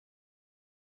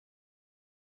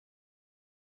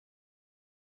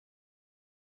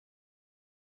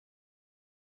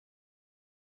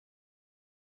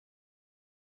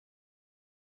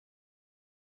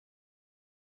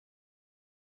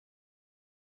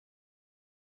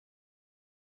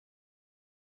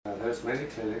There's many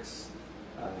clinics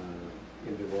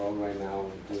in the world right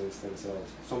now doing stem cells,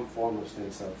 some form of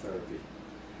stem cell therapy,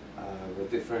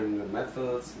 with different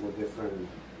methods, with different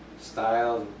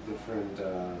styles, different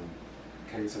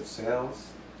kinds of cells.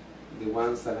 The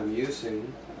ones that I'm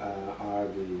using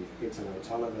it's an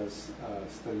autologous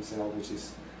stem cell, which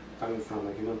is coming from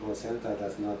a human placenta.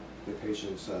 That's not the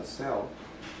patient's cell,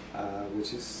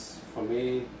 which is for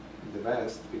me the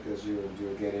best, because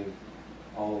you're getting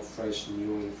all fresh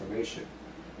new information.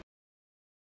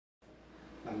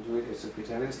 I'm doing it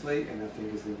subcutaneously, and I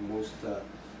think it's the most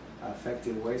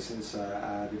effective way, since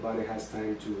the body has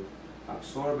time to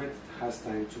absorb it, has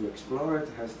time to explore it,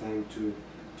 has time to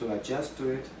adjust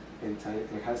to it, and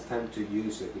it has time to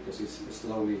use it, because it's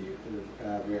slowly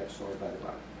reabsorbed by the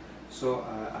body. So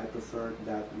I prefer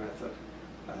that method,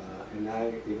 and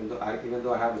even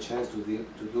though I have a chance to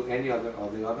do any other or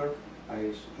the other,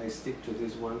 I stick to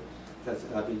this one that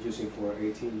I've been using for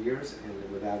 18 years,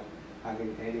 and without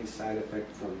having any side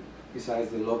effect besides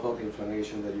the local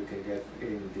inflammation that you can get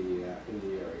in the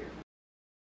area.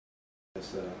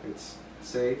 It's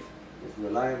safe, it's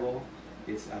reliable,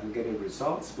 I'm getting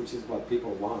results, which is what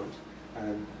people want,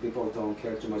 and people don't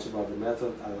care too much about the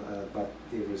method, but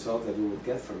the result that you would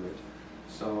get from it.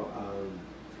 So,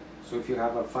 so if you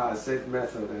have a safe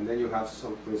method and then you have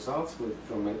some results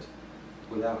from it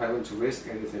without having to risk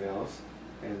anything else,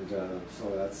 and so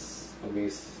that's, for me,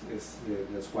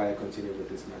 that's why I continue with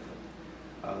this method.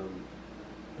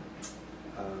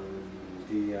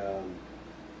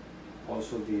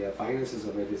 Also the finances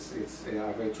of it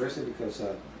are very interesting, because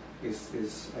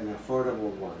it's an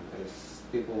affordable one. As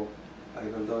people,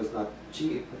 even though it's not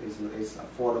cheap, it's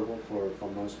affordable for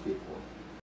most people.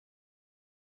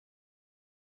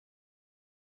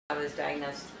 I was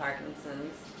diagnosed with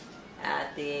Parkinson's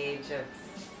at the age of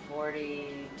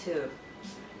 42.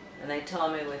 And they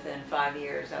told me within 5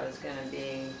 years I was going to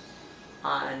be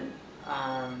on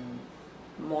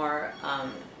more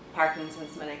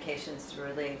Parkinson's medications to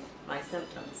relieve my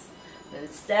symptoms. But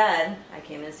instead, I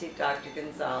came to see Dr.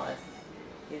 Gonzales.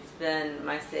 He's been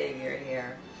my savior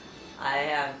here. I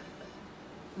have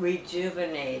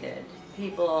rejuvenated.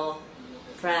 People,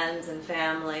 friends and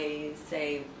family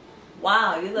say,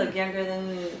 "Wow, you look younger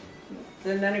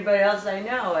than anybody else I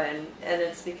know," and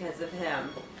it's because of him.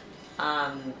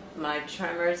 My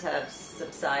tremors have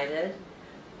subsided,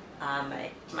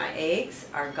 my aches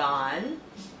are gone,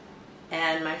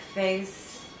 and my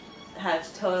face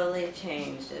has totally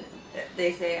changed.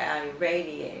 They say I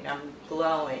radiate, I'm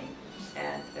glowing,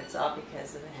 and it's all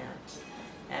because of him.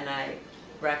 And I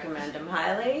recommend him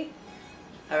highly.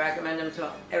 I recommend him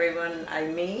to everyone I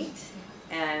meet,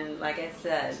 and like I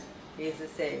said, he's a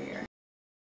savior.